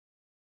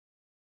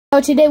So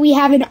today we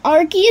have an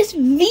Arceus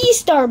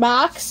VStar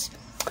box.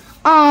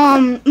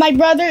 My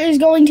brother is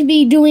going to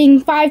be doing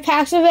 5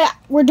 packs of it.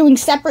 We're doing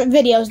separate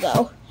videos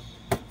though.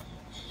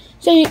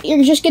 So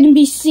you're just going to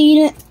be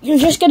seeing it. You're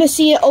just going to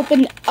see it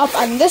open up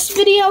on this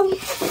video.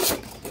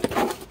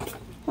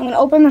 I'm going to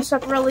open this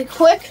up really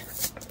quick.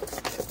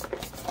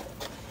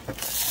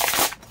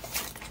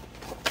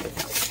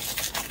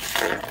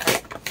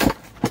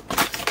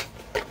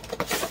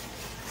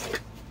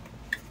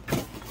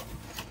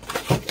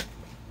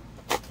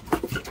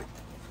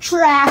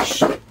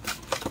 Trash.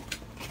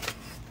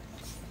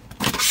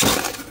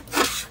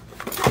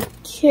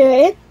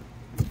 Okay.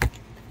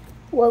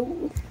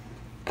 Whoa.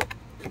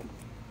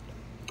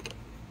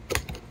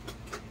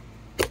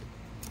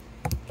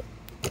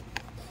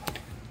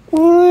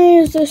 Why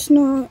is this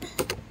not?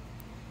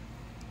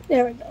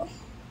 There we go.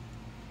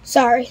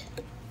 Sorry.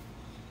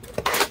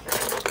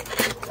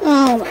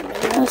 Oh my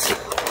goodness.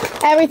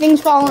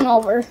 Everything's falling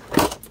over.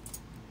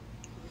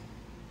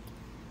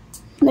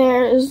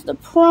 There's the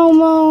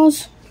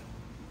promos.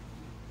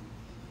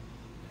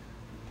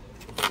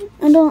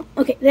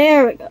 Okay,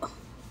 there we go.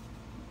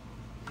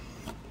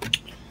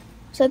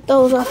 Set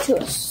those off to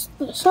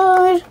the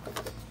side.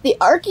 The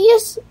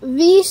Arceus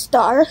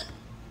VStar,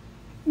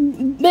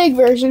 big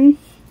version.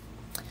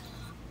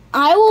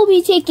 I will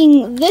be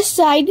taking this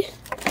side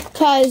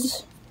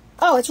because,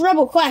 oh, it's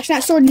Rebel Clash,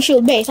 not Sword and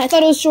Shield base. I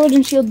thought it was Sword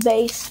and Shield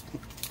base.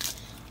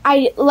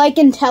 I like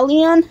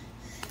Inteleon.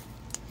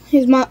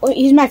 He's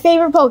my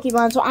favorite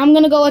Pokemon, so I'm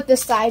gonna go with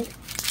this side.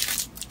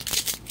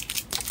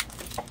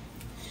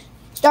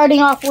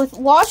 Starting off with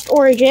Lost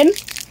Origin.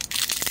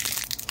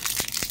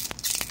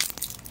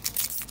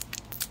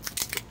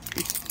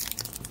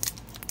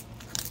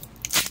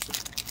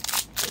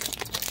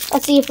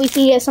 Let's see if we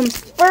can get some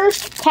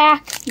first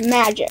pack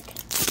magic.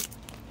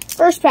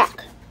 First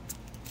pack.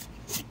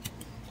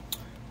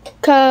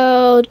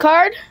 Code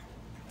card.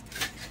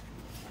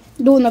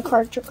 Doing the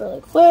card trick really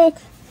quick.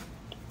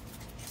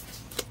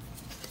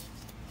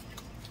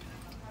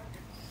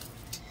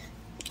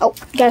 Oh,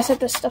 gotta set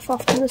this stuff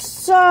off to the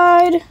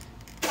side.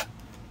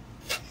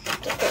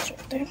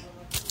 Right there.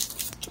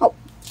 Oh,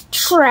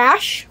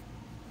 trash.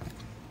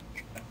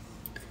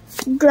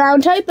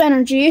 Ground type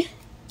energy.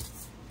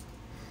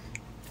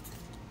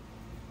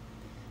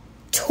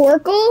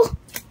 Torkoal.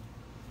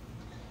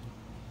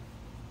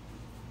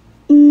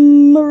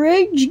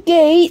 Marriage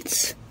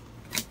Gates.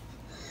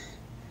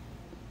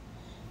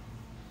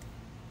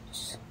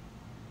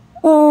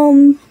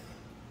 What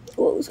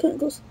was kind of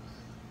close?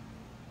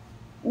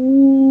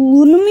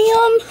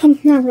 Lunamium? I'm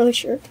not really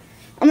sure.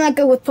 I'm not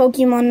good with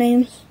Pokemon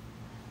names.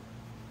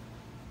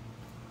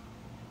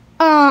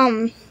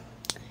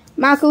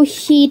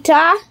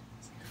 Makuhita.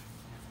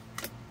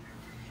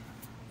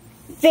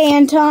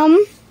 Phantom.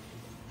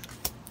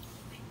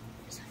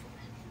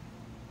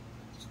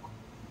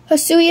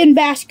 Hisuian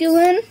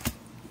Basculin.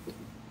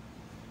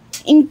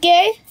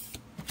 Inkay.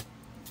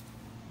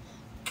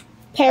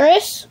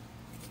 Paris.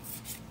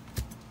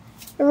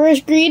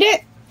 Reverse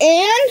Greedent.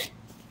 And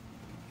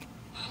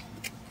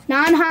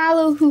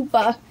non-hollow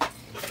Hoopa.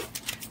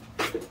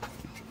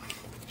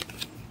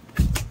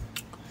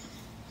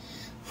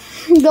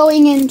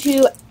 Going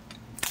into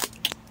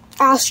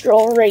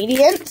Astral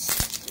Radiance.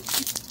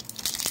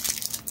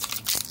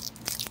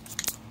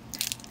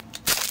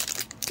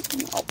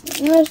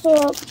 Open this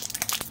up.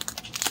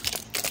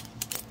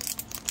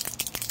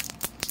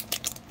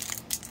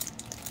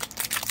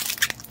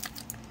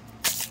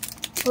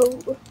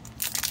 Oh.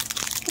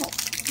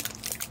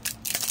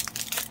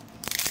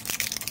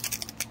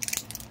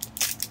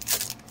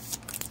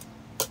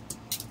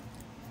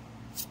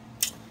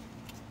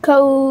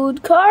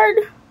 Code card.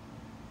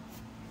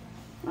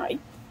 Right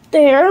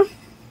there.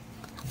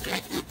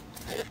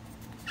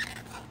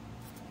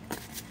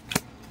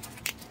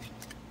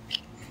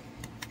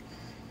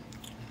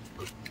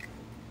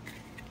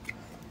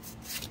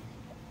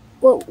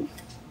 Whoa.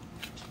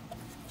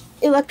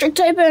 Electric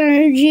type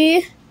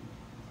energy.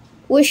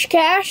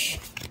 Wishcash.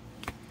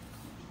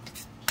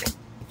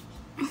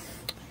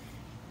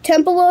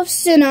 Temple of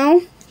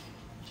Sinnoh.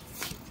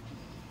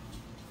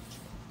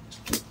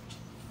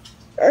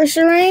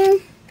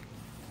 Ursaring.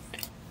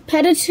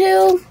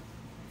 Peditil.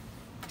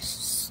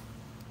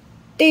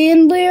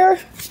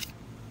 Standler.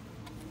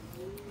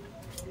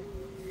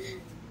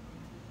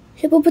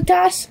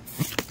 Hippopotas.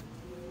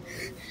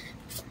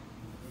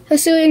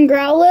 Hisuian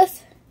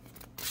Growlithe.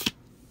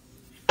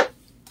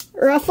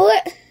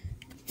 Rufflet.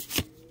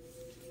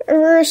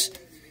 Reverse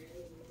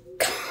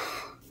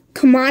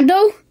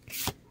Commando.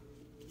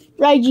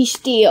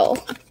 Registeel.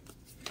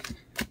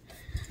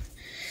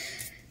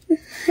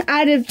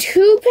 Out of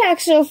 2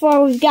 packs so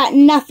far, we've got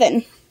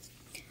nothing.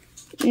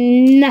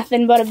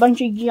 Nothing but a bunch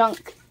of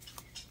junk.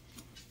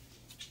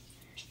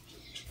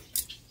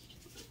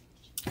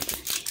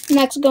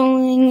 Next,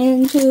 going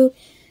into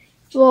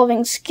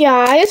Evolving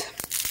Skies.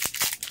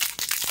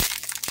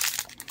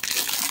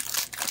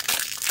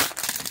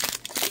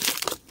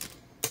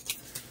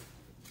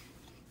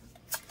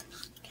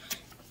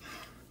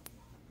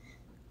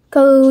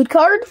 Code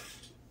card.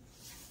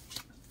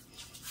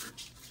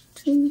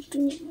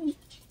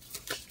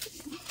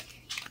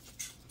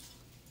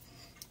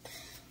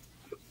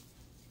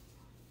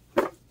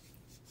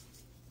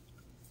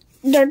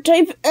 Dark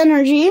type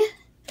energy.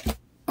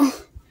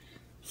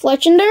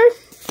 Fletchender.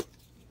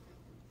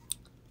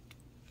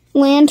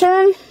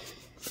 Lantern.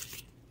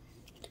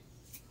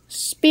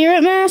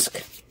 Spirit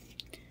Mask.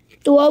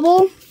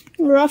 Dwebble.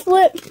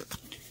 Rufflet.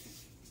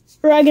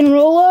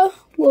 Raggenrola.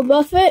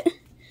 Wobbuffet.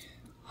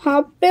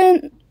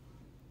 Hoppin.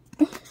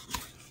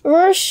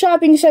 Reverse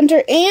Shopping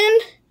Center.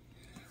 And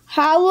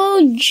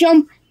Hollow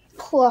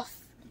Jumpluff.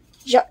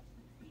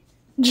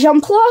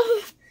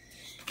 Jumpluff?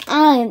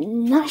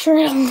 I'm not sure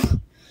at all.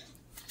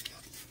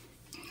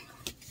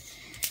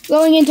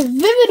 Going into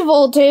Vivid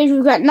Voltage,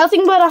 we've got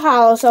nothing but a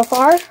hollow so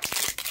far.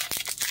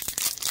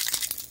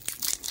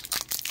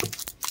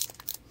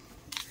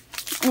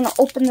 I'm going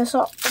to open this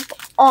up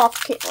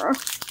off camera.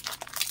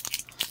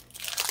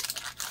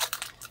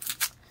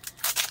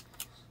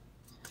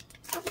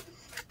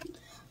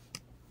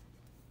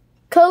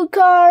 Code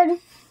card.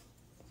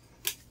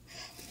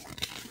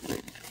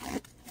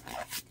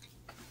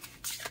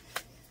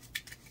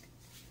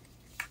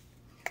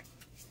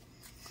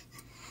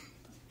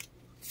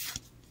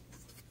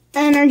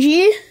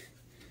 Energy.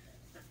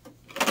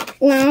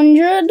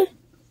 Lounged.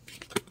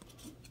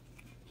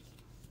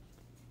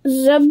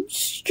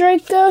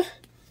 Zebstrika.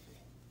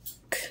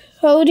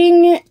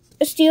 Coding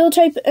Steel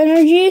type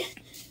energy.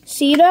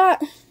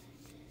 Seedot.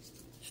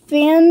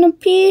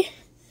 Fanapy.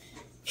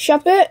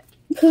 Shuppet.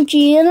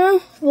 Poochyena,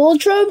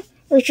 Voltrub,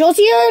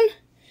 Jolteon,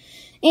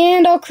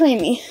 and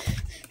Alcremie.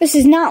 This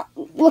is not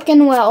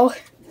looking well.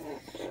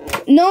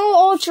 No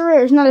ultra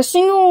rares, not a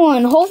single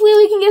one. Hopefully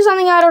we can get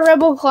something out of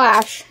Rebel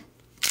Clash.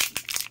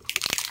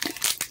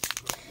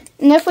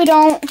 And if we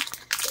don't,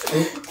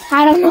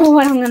 I don't know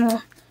what I'm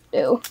gonna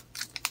do.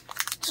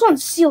 This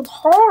one's sealed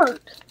hard.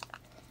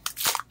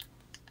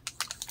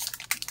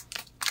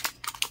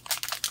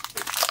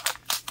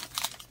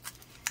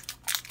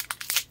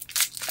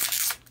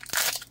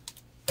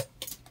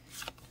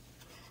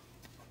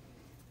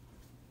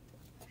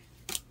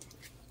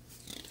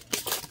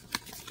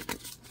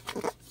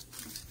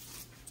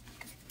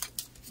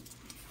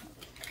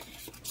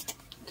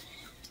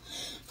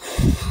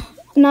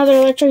 Another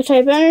electric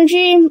type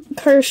energy,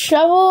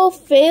 Kershovel,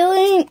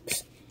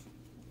 Phalanx,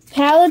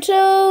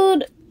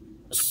 Palitoad,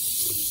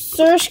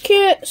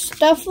 Surskit,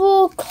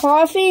 Stuffle,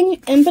 Coughing,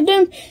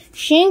 Impidimp,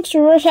 Shinx,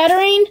 Reverse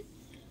Hatterene,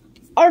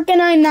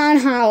 Arcanine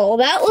non-hollow.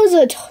 That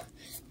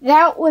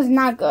was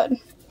not good.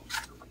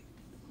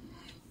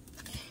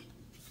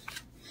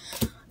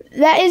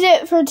 That is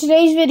it for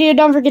today's video.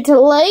 Don't forget to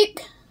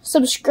like,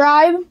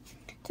 subscribe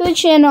to the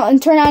channel, and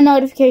turn on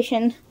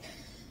notifications.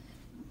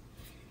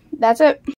 That's it.